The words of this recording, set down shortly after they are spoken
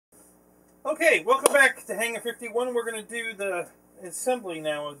Okay, welcome back to Hangar 51. We're going to do the assembly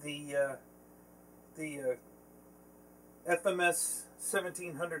now of the FMS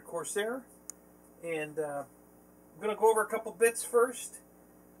 1700 Corsair, and I'm going to go over a couple bits first.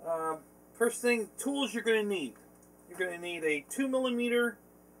 First thing, tools you're going to need. You're going to need a 2mm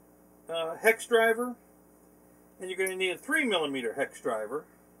hex driver, and you're going to need a 3mm hex driver.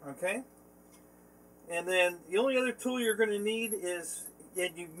 Okay, and then the only other tool you're going to need is,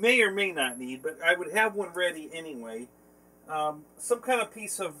 and you may or may not need, but I would have one ready anyway, some kind of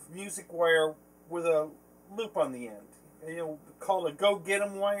piece of music wire with a loop on the end. You know, called a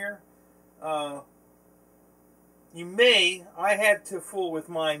go-get-em wire. You may, I had to fool with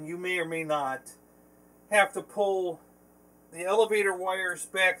mine, you may or may not have to pull the elevator wires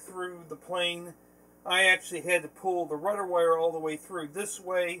back through the plane. I actually had to pull the rudder wire all the way through this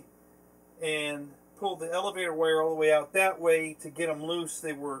way and pull the elevator wire all the way out that way to get them loose.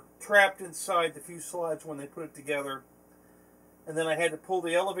 They were trapped inside the fuselage when they put it together. And then I had to pull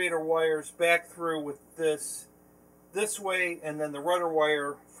the elevator wires back through with this way, and then the rudder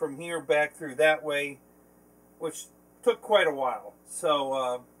wire from here back through that way, which took quite a while.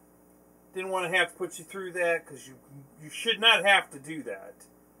 So didn't want to have to put you through that, because you should not have to do that.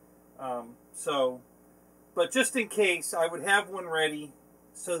 But just in case, I would have one ready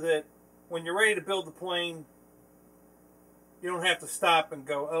so that when you're ready to build the plane, you don't have to stop and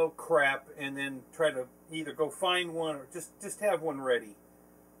go, oh crap, and then try to either go find one or just have one ready.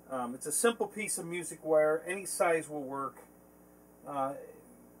 It's a simple piece of music wire. Any size will work.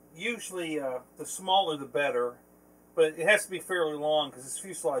 Usually the smaller the better, but it has to be fairly long because this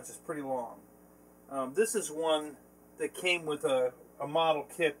fuselage is pretty long. This is one that came with a model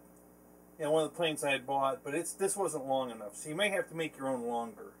kit, you know, one of the planes I had bought, but this wasn't long enough, so you may have to make your own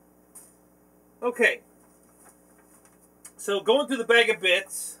longer. Okay, so going through the bag of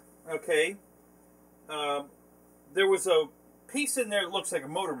bits, okay, there was a piece in there that looks like a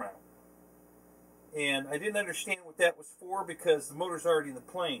motor mount. And I didn't understand what that was for because the motor's already in the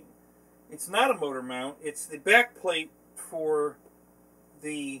plane. It's not a motor mount, it's the back plate for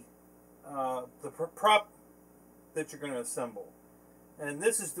the prop that you're going to assemble. And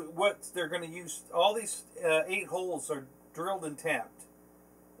this is what they're going to use. All these 8 holes are drilled and tapped.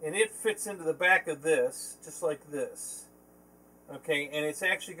 And it fits into the back of this, just like this. Okay, and it's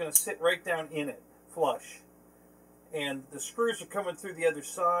actually going to sit right down in it, flush. And the screws are coming through the other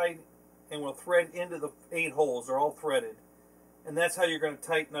side and will thread into the 8 holes. They're all threaded. And that's how you're going to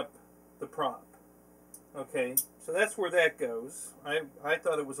tighten up the prop. Okay, so that's where that goes. I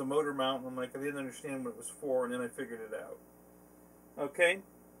thought it was a motor mount, and I'm like, I didn't understand what it was for, and then I figured it out. Okay,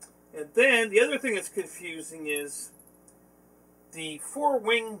 and then the other thing that's confusing is the 4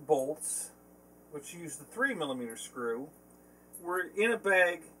 wing bolts, which use the 3mm screw, were in a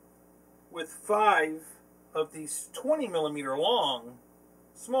bag with 5 of these 20mm long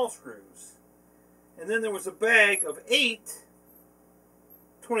small screws. And then there was a bag of 8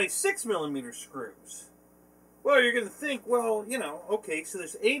 26mm screws. Well, you're going to think, well, you know, okay, so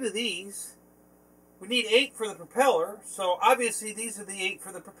there's 8 of these. We need 8 for the propeller, so obviously these are the 8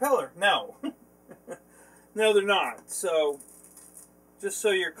 for the propeller. No. No, they're not. So, just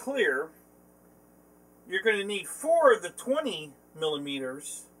so you're clear, you're going to need 4 of the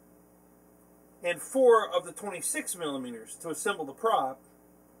 20mm and 4 of the 26mm to assemble the prop.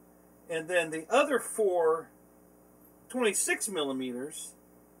 And then the other 4 26mm,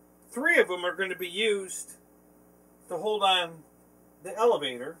 3 of them are going to be used to hold on the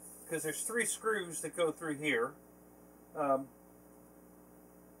elevator, because there's 3 screws that go through here.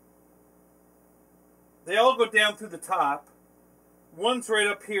 They all go down through the top. One's right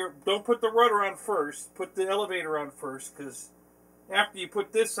up here. Don't put the rudder on first. Put the elevator on first, because after you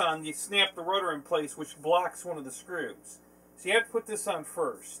put this on, you snap the rudder in place, which blocks one of the screws. So you have to put this on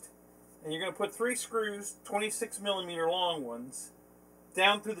first. And you're going to put 3 screws, 26mm long ones,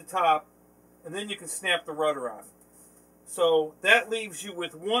 down through the top, and then you can snap the rudder on. So that leaves you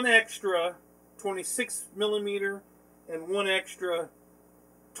with 1 extra 26mm and 1 extra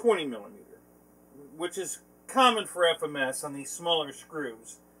 20mm, which is common for FMS on these smaller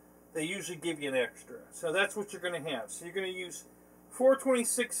screws. They usually give you an extra. So that's what you're going to have. So you're going to use 4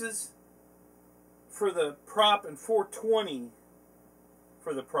 26s for the prop and 4 20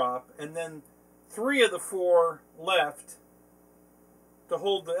 for the prop, and then 3 of the 4 left to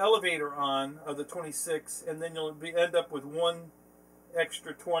hold the elevator on of the 26, and then you'll end up with 1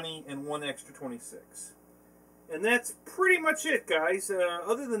 extra 20 and 1 extra 26. And that's pretty much it, guys.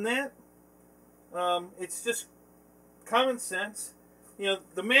 Other than that, it's just common sense. You know,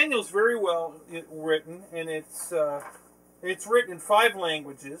 the manual's very well written, and it's written in 5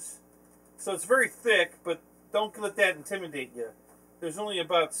 languages. So it's very thick, but don't let that intimidate you. There's only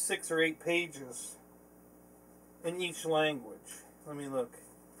about 6 or 8 pages in each language. Let me look.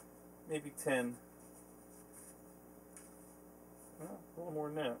 Maybe 10. Well, a little more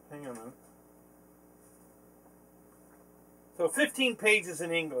than that. Hang on a minute. So 15 pages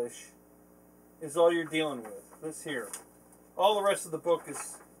in English is all you're dealing with. This here. All the rest of the book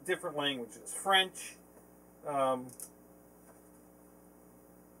is different languages. French,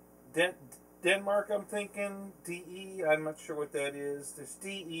 Denmark, I'm thinking, DE, I'm not sure what that is. There's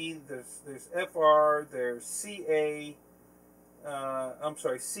DE, there's FR, there's CA, I'm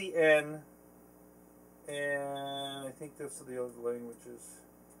sorry, CN, and I think those are the other languages.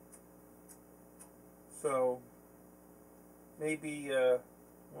 So, maybe 1,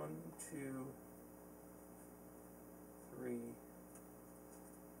 2, 3,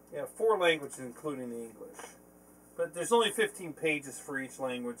 yeah, 4 languages including the English. But there's only 15 pages for each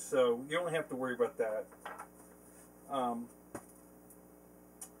language, so you don't have to worry about that.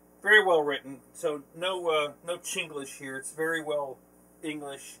 Very well written, so no Chinglish here. It's very well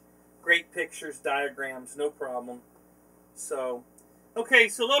English. Great pictures, diagrams, no problem. So, okay,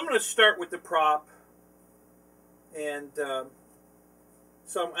 so I'm going to start with the prop, and I'm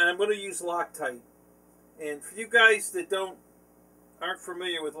going to use Loctite. And for you guys that aren't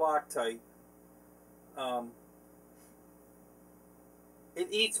familiar with Loctite, it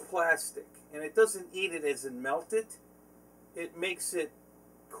eats plastic, and it doesn't eat it as in melt it. It makes it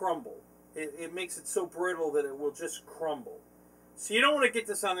crumble. It makes it so brittle that it will just crumble. So you don't want to get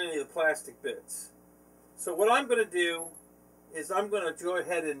this on any of the plastic bits. So what I'm going to do is I'm going to go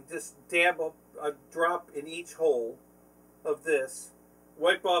ahead and just dab up a drop in each hole of this,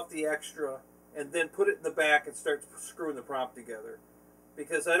 wipe off the extra, and then put it in the back and start screwing the prop together.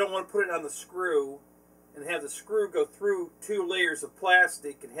 Because I don't want to put it on the screw and have the screw go through 2 layers of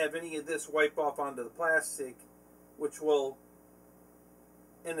plastic and have any of this wipe off onto the plastic, which will,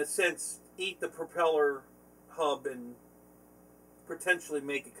 in a sense, eat the propeller hub and potentially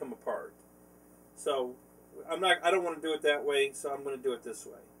make it come apart. So I don't want to do it that way, so I'm going to do it this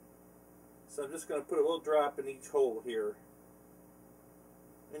way. So I'm just going to put a little drop in each hole here.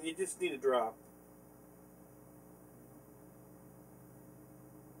 And you just need a drop.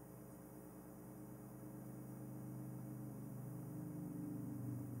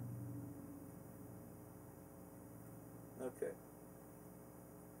 Okay.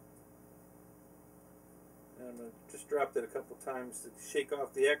 And I'm going to just drop that a couple times to shake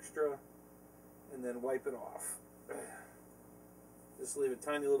off the extra and then wipe it off. Just leave a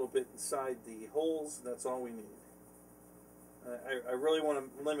tiny little bit inside the holes, and that's all we need. I really want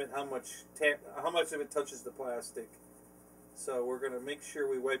to limit how much of it touches the plastic. So we're going to make sure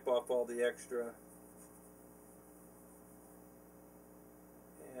we wipe off all the extra.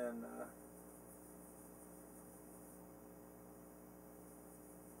 And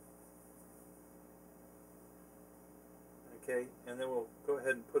okay, and then we'll go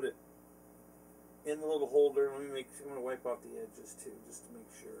ahead and put it in the little holder. I'm going to wipe off the edges too, just to make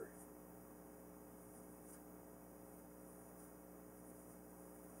sure.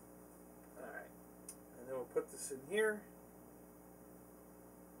 Alright, and then we'll put this in here.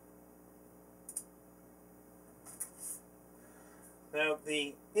 Now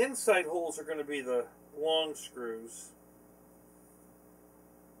the inside holes are going to be the long screws.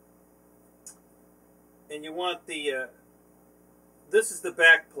 And you want the, this is the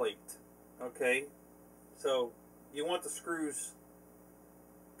back plate. Okay, so you want the screws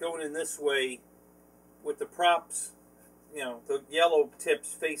going in this way with the props, the yellow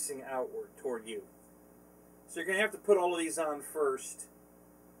tips facing outward toward you. So you're going to have to put all of these on first,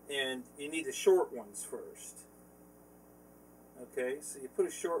 and you need the short ones first. Okay, so you put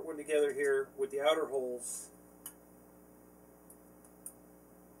a short one together here with the outer holes.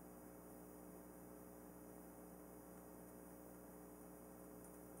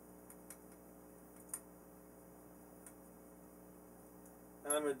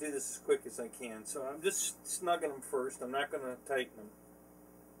 I'm going to do this as quick as I can. So I'm just snugging them first. I'm not going to tighten them.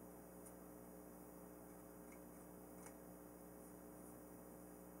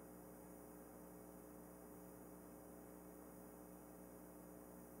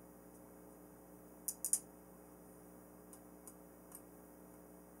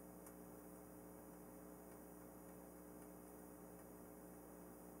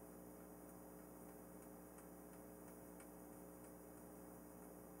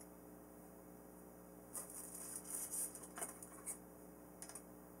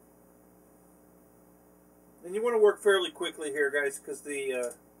 And you want to work fairly quickly here, guys, because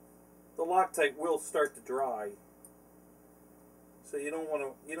the Loctite will start to dry. So you don't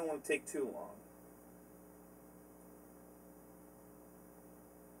want to take too long.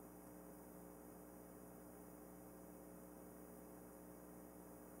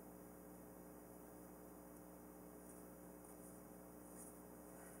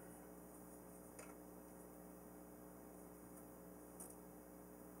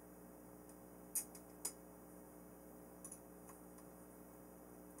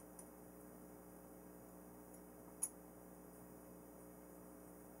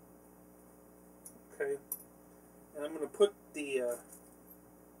 Okay, and I'm going to put the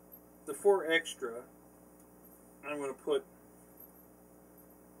 4 extra, I'm going to put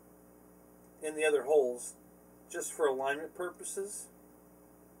in the other holes just for alignment purposes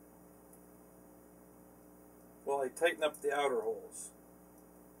while I tighten up the outer holes.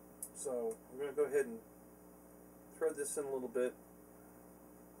 So I'm going to go ahead and thread this in a little bit.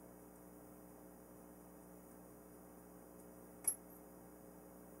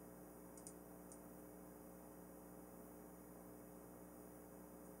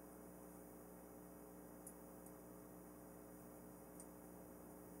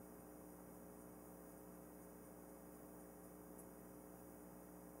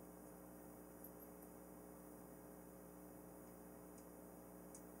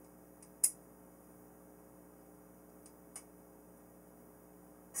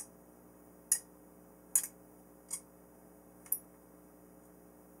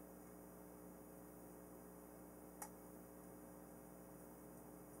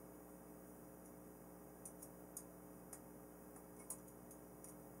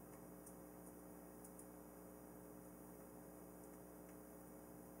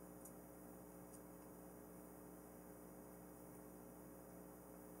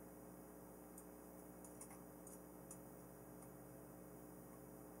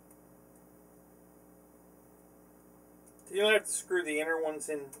 You don't have to screw the inner ones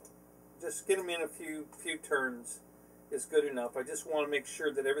in. Just get them in a few turns is good enough. I just want to make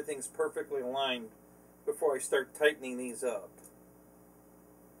sure that everything's perfectly aligned before I start tightening these up,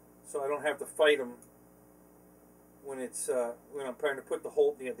 so I don't have to fight them when I'm trying to put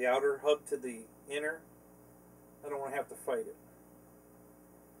the outer hub to the inner. I don't want to have to fight it.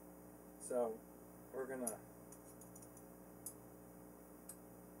 So we're gonna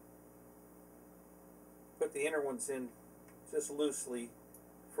put the inner ones in just loosely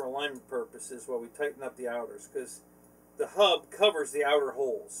for alignment purposes while we tighten up the outers, because the hub covers the outer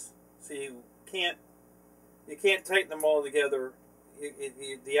holes, so you can't tighten them all together.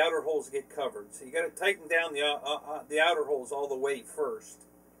 The outer holes get covered, so you got to tighten down the outer holes all the way first,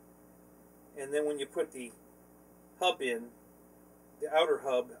 and then when you put the hub in, the outer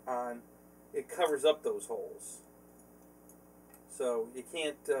hub on, it covers up those holes. So you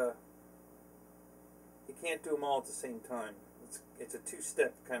can't do them all at the same time. It's a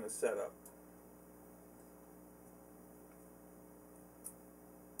two-step kind of setup.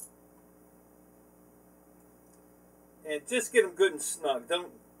 And just get them good and snug.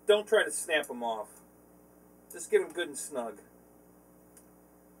 Don't try to snap them off. Just get them good and snug.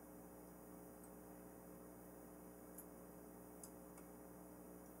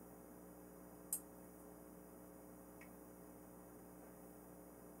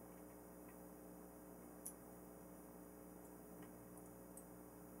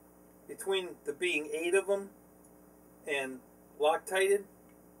 Between the being 8 of them and Loctited,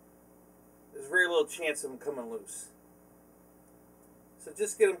 there's very little chance of them coming loose. So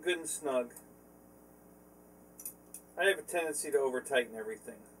just get them good and snug. I have a tendency to over tighten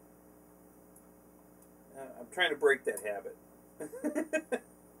everything. I'm trying to break that habit.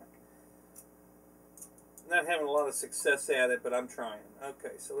 Not having a lot of success at it, but I'm trying.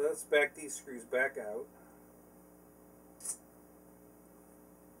 Okay, so let's back these screws back out.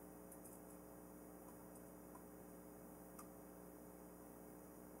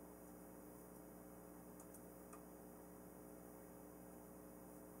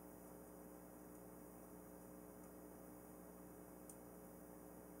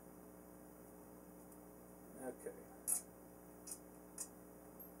 Okay.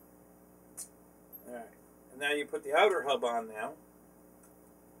 Alright. And now you put the outer hub on now.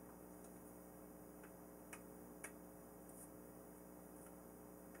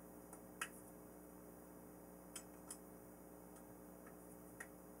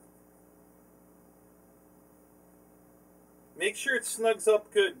 Make sure it snugs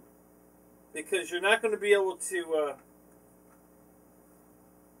up good, because you're not going to be able to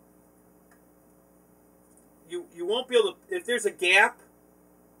you won't be able to, if there's a gap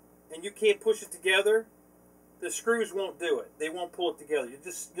and you can't push it together, the screws won't do it. They won't pull it together.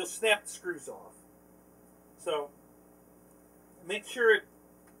 You'll snap the screws off. So make sure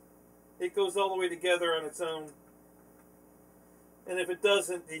it goes all the way together on its own. And if it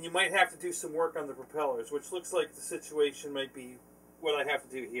doesn't, then you might have to do some work on the propellers, which looks like the situation might be what I have to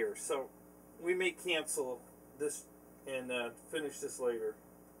do here. So we may cancel this and finish this later,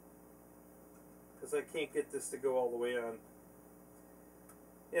 because I can't get this to go all the way on.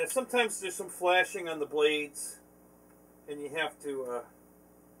 Yeah, sometimes there's some flashing on the blades, and you have to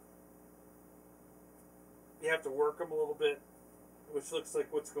work them a little bit, which looks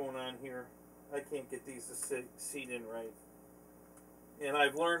like what's going on here. I can't get these to seat in right. And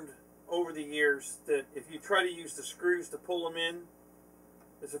I've learned over the years that if you try to use the screws to pull them in,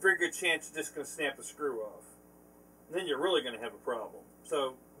 there's a very good chance you're just going to snap the screw off. And then you're really going to have a problem.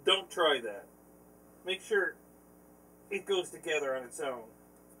 So don't try that. Make sure it goes together on its own.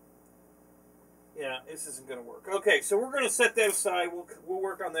 Yeah, this isn't going to work. Okay, so we're going to set that aside. We'll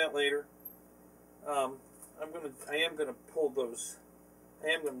work on that later. I am going to pull those. I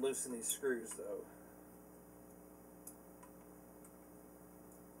am going to loosen these screws though.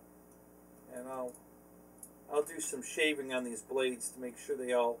 And I'll do some shaving on these blades to make sure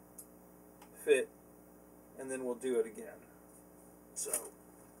they all fit, and then we'll do it again. So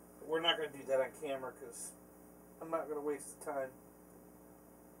we're not going to do that on camera because I'm not going to waste the time.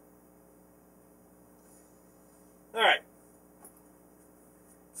 All right.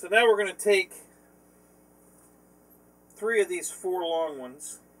 So now we're going to take 3 of these 4 long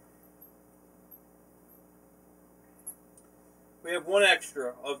ones. We have 1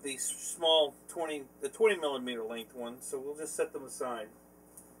 extra of these small 20 millimeter length ones, so we'll just set them aside.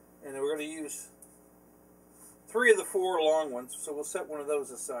 And then we're going to use 3 of the 4 long ones, so we'll set one of those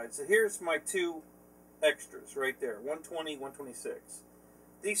aside. So here's my 2 extras right there, 120, 126.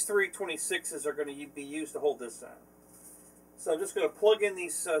 These 3 26s are going to be used to hold this on. So I'm just going to plug in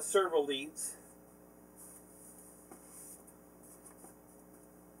these servo leads.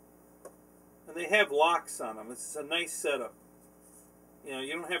 And they have locks on them. It's a nice setup. You know,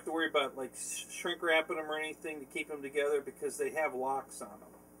 you don't have to worry about like shrink wrapping them or anything to keep them together because they have locks on them.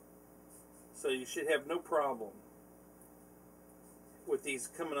 So you should have no problem with these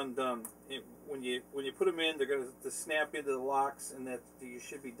coming undone. When you put them in, they're going to snap into the locks, and that you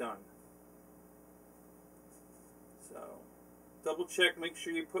should be done. So double check, make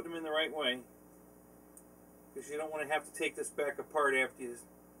sure you put them in the right way, because you don't want to have to take this back apart after you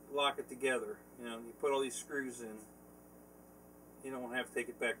lock it together. You know, you put all these screws in. You don't want to have to take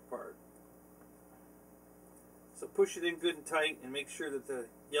it back apart. So push it in good and tight, and make sure that the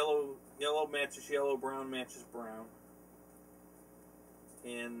yellow matches yellow, brown matches brown.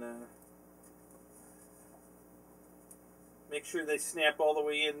 And make sure they snap all the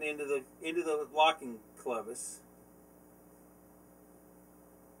way into the locking clevis.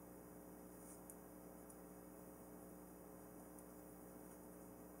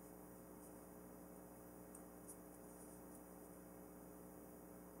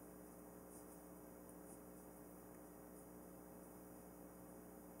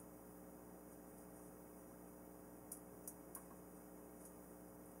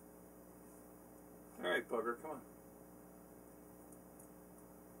 Alright, bugger, come on.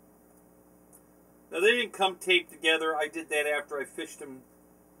 Now, they didn't come taped together. I did that after I fished them.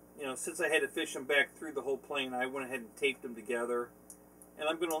 You know, since I had to fish them back through the whole plane, I went ahead and taped them together. And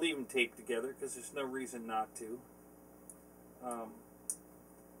I'm going to leave them taped together because there's no reason not to.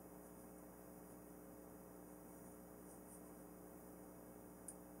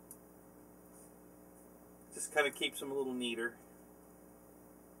 Just kind of keeps them a little neater.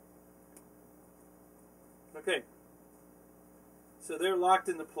 Okay, so they're locked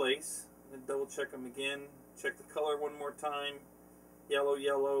into place. And double check them again. Check the color one more time. Yellow,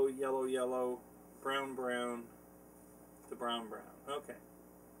 yellow, yellow, yellow, brown, brown, to brown, brown. Okay.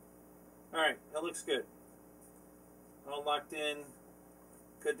 Alright, that looks good. All locked in.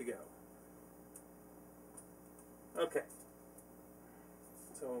 Good to go. Okay.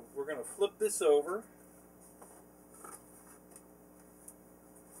 So we're going to flip this over.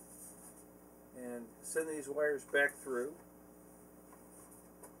 And send these wires back through.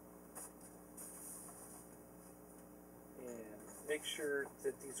 And make sure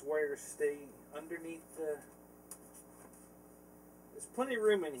that these wires stay underneath the... There's plenty of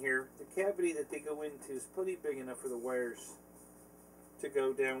room in here. The cavity that they go into is plenty big enough for the wires to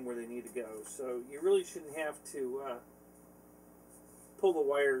go down where they need to go. So you really shouldn't have to pull the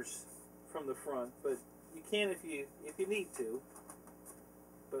wires from the front, but you can if you need to.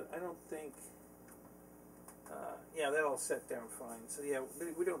 But I don't think... yeah, that'll set down fine. So yeah,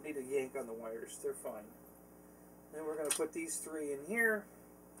 we don't need a yank on the wires. They're fine. Then we're going to put these 3 in here.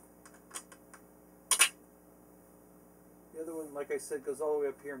 The other one, like I said, goes all the way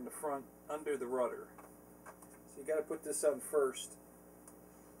up here in the front under the rudder. So you got to put this on first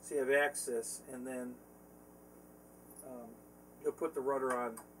so you have access, and then you'll put the rudder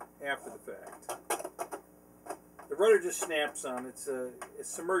on after the fact. The rudder just snaps on. It's a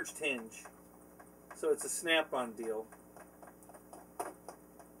submerged hinge, so it's a snap-on deal.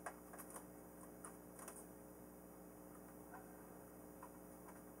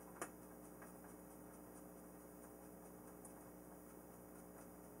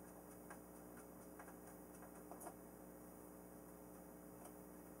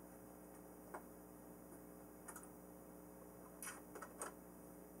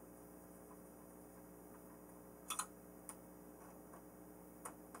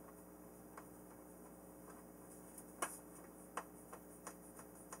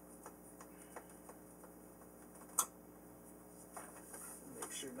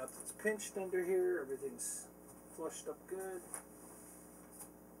 Sure nothing's pinched under here, everything's flushed up good.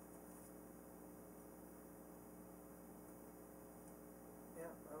 Yeah,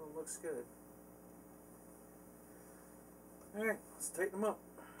 that one looks good. Alright, let's tighten them up.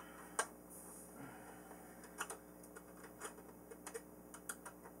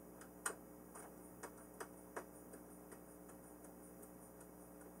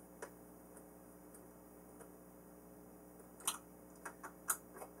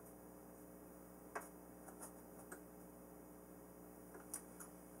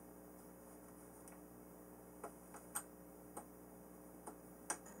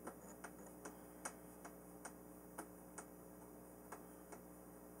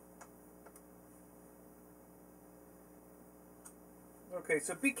 Okay,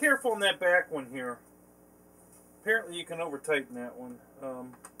 so be careful on that back one here. Apparently you can over-tighten that one.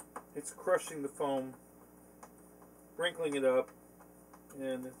 It's crushing the foam, wrinkling it up,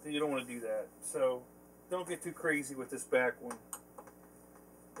 and you don't want to do that. So don't get too crazy with this back one.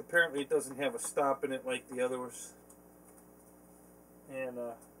 Apparently it doesn't have a stop in it like the others, and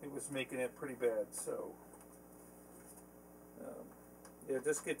it was making it pretty bad. So yeah,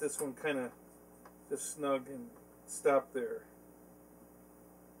 just get this one kind of just snug and stop there.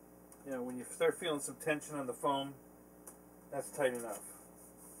 You know, when you start feeling some tension on the foam, that's tight enough.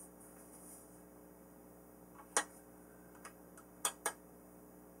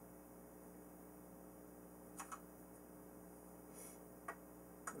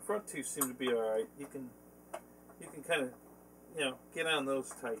 The front two seem to be all right. You can kind of, you know, get on those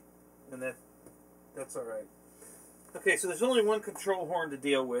tight, and that's all right. Okay, so there's only one control horn to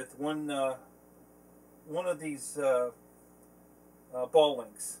deal with. One of these ball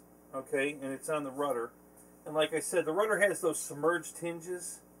links. Okay, and it's on the rudder, and like I said, the rudder has those submerged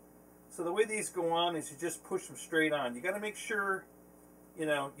hinges, so the way these go on is you just push them straight on. You got to make sure, you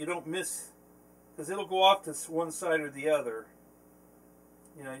know, you don't miss, because it'll go off to one side or the other.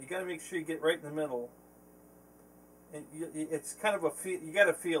 You know, you got to make sure you get right in the middle, and it's kind of a feel. You got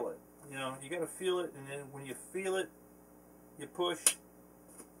to feel it. You know, you got to feel it, and then when you feel it, you push,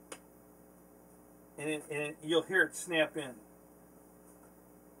 and you'll hear it snap in.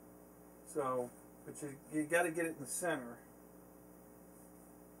 So, but you got to get it in the center,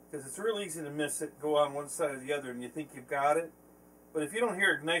 because it's real easy to miss it, go on one side or the other, and you think you've got it. But if you don't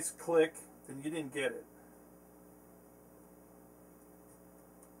hear a nice click, then you didn't get it.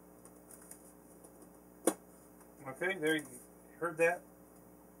 Okay, there you heard that?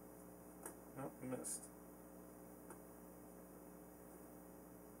 Nope, missed.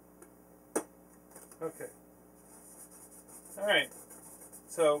 Okay. All right.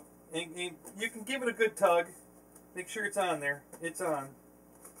 So. And you can give it a good tug. Make sure it's on there. It's on.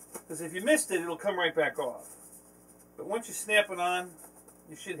 Because if you missed it, it'll come right back off. But once you snap it on,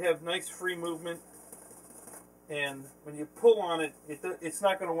 you should have nice free movement. And when you pull on it, it's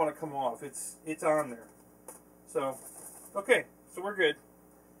not going to want to come off. It's on there. So, okay. So we're good.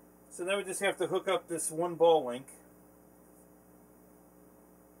 So now we just have to hook up this one ball link.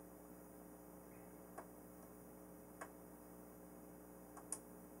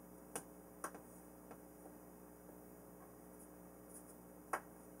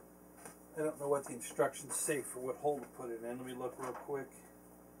 I don't know what the instructions say for what hole to put it in. Let me look real quick.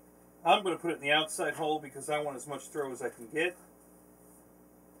 I'm going to put it in the outside hole because I want as much throw as I can get.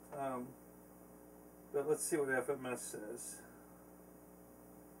 But let's see what FMS says.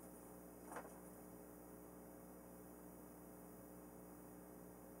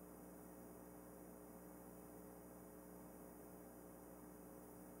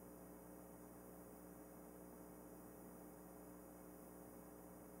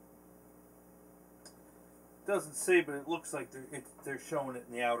 Doesn't say, but it looks like they're showing it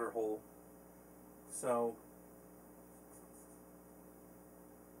in the outer hole. So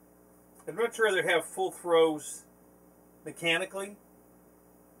I'd much rather have full throws mechanically,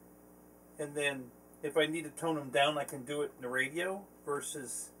 and then if I need to tone them down, I can do it in the radio,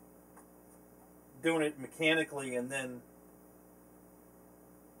 versus doing it mechanically and then,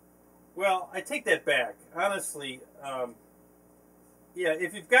 well, I take that back. Honestly, yeah,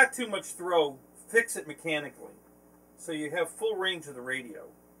 if you've got too much throw, fix it mechanically so you have full range of the radio.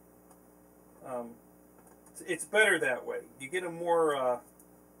 It's better that way. You get a more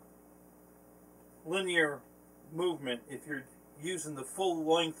linear movement if you're using the full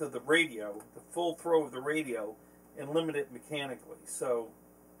length of the radio, the full throw of the radio, and limit it mechanically. So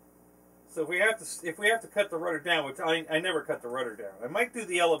if we have to cut the rudder down, which I never cut the rudder down. I might do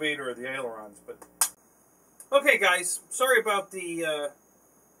the elevator or the ailerons, but okay, guys. Sorry about the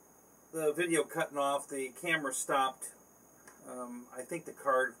video cutting off. The camera stopped. I think the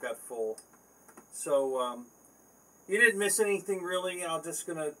card got full. So you didn't miss anything really. I'm just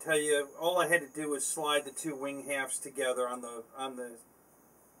gonna tell you, all I had to do was slide the two wing halves together on the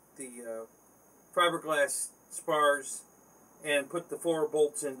fiberglass spars, and put the 4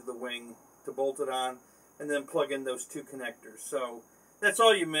 bolts into the wing to bolt it on, and then plug in those 2 connectors. So that's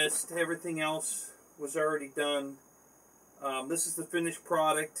all you missed. Everything else was already done. This is the finished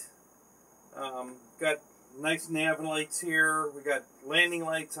product. Got nice nav lights here. We got landing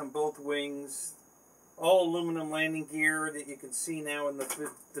lights on both wings. All aluminum landing gear that you can see now in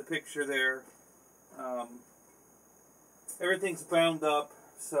the picture there. Everything's bound up.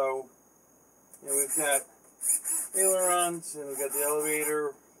 So you know, we've got ailerons, and we've got the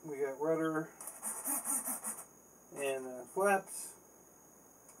elevator, we got rudder, and flaps,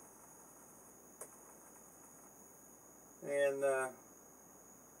 and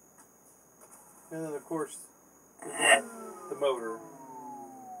then of course we've got the motor.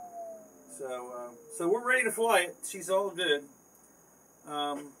 So we're ready to fly it. She's all good.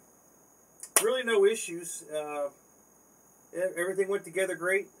 Really no issues. Everything went together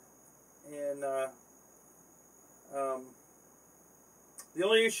great, and the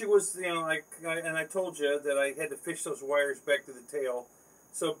only issue was, you know, I told you that I had to fish those wires back to the tail.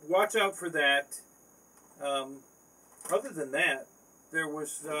 So watch out for that. Other than that, there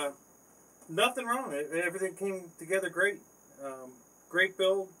was nothing wrong. Everything came together great. Great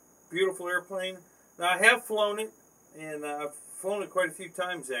build, beautiful airplane. Now I have flown it, and I've flown it quite a few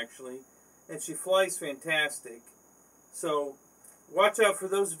times actually, and she flies fantastic. So watch out for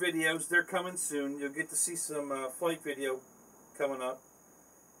those videos. They're coming soon. You'll get to see some flight video coming up.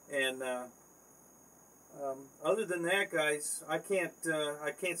 And other than that, guys, I can't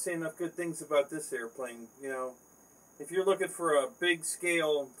say enough good things about this airplane. You know, if you're looking for a big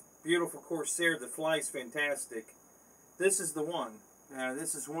scale, beautiful Corsair that flies fantastic, this is the one.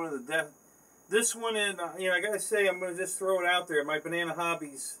 This is one of the this one, and you know, I gotta say, I'm gonna just throw it out there. My Banana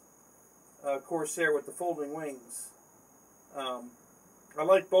Hobbies Corsair with the folding wings. I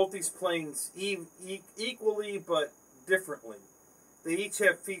like both these planes equally, but differently. They each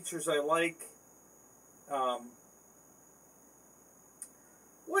have features I like.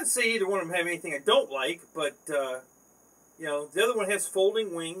 Wouldn't say either one of them have anything I don't like, but you know, the other one has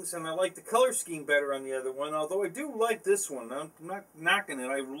folding wings, and I like the color scheme better on the other one. Although I do like this one, I'm not knocking it.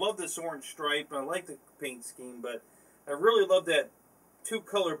 I love this orange stripe. I like the paint scheme, but I really love that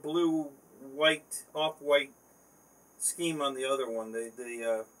 2-color blue, white, off-white scheme on the other one, the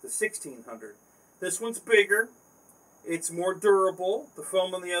 1600. This one's bigger. It's more durable. The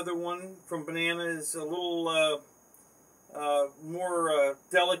foam on the other one from Banana is a little more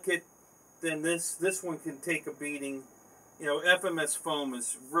delicate than this. This one can take a beating. You know, FMS foam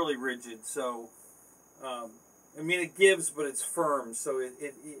is really rigid, so I mean, it gives, but it's firm, so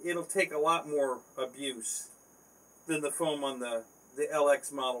it'll take a lot more abuse than the foam on the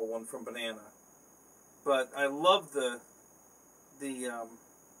LX model one from Banana. But I love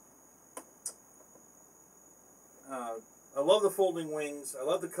I love the folding wings. I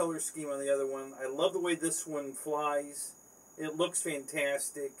love the color scheme on the other one. I love the way this one flies. It looks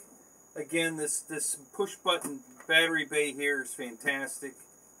fantastic. Again, this push button battery bay here is fantastic.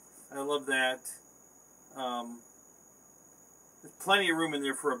 I love that. There's plenty of room in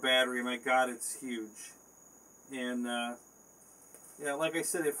there for a battery. My God, it's huge. And yeah, like I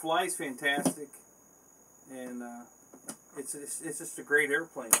said, it flies fantastic, and it's just a great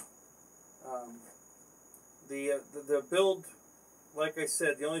airplane. The build, like I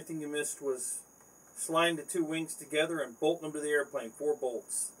said, the only thing you missed was sliding the 2 wings together and bolting them to the airplane. 4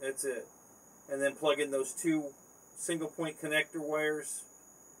 bolts. That's it. And then plug in those 2 single point connector wires,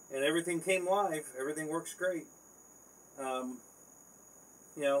 and everything came live. Everything works great. You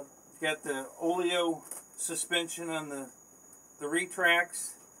know, got the oleo suspension on the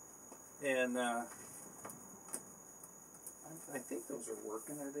retracts, And I think those are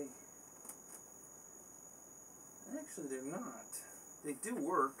working. Are they? Actually, they're not. They do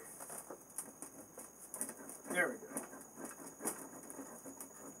work. There we go.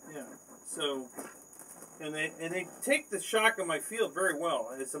 Yeah. So, and they take the shock on my field very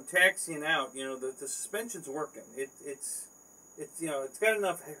well. As I'm taxiing out, you know, the suspension's working. It's you know, it's got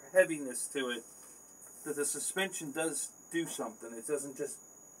enough heaviness to it that the suspension does do something. It doesn't just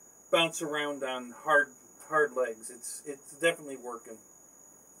bounce around on hard legs. It's definitely working.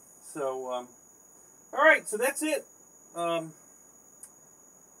 So, all right. So that's it.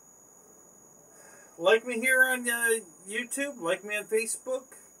 Like me here on YouTube. Like me on Facebook.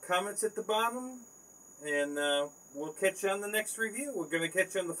 Comments at the bottom. And we'll catch you on the next review. We're going to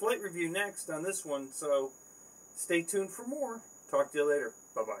catch you on the Flght review next on this one. So stay tuned for more. Talk to you later.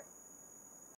 Bye-bye.